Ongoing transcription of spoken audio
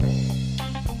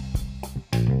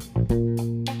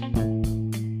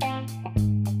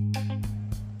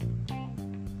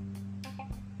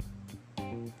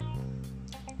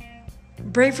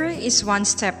Bravery is one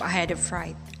step ahead of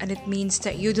fright, and it means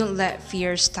that you don't let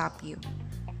fear stop you.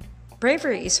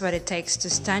 Bravery is what it takes to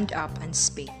stand up and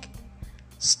speak.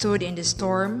 Stood in the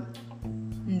storm,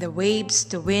 and the waves,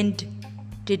 the wind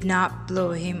did not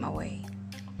blow him away.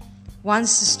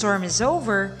 Once the storm is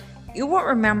over, you won't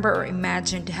remember or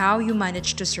imagine how you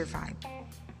managed to survive.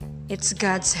 It's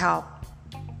God's help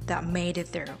that made it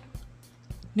through.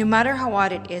 No matter how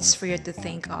odd it is for you to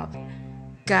think of,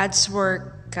 God's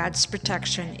work, God's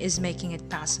protection is making it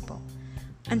possible.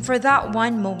 And for that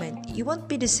one moment, you won't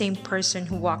be the same person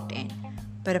who walked in,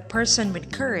 but a person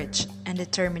with courage and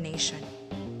determination.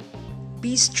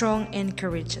 Be strong and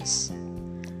courageous.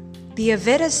 The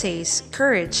Aveda says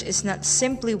courage is not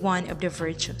simply one of the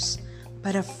virtues,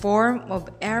 but a form of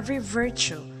every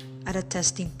virtue at a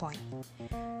testing point.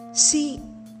 See,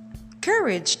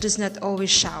 courage does not always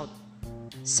shout.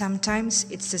 Sometimes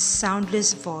it's the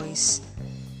soundless voice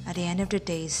at the end of the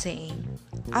day saying,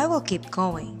 I will keep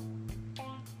going.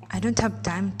 I don't have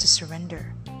time to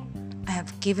surrender. I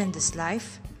have given this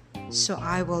life, so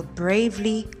I will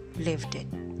bravely live it.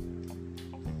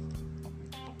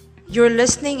 You're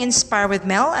listening Inspire with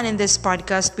Mel, and in this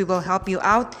podcast, we will help you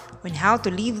out on how to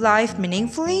live life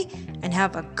meaningfully and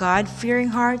have a God-fearing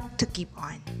heart to keep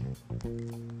on.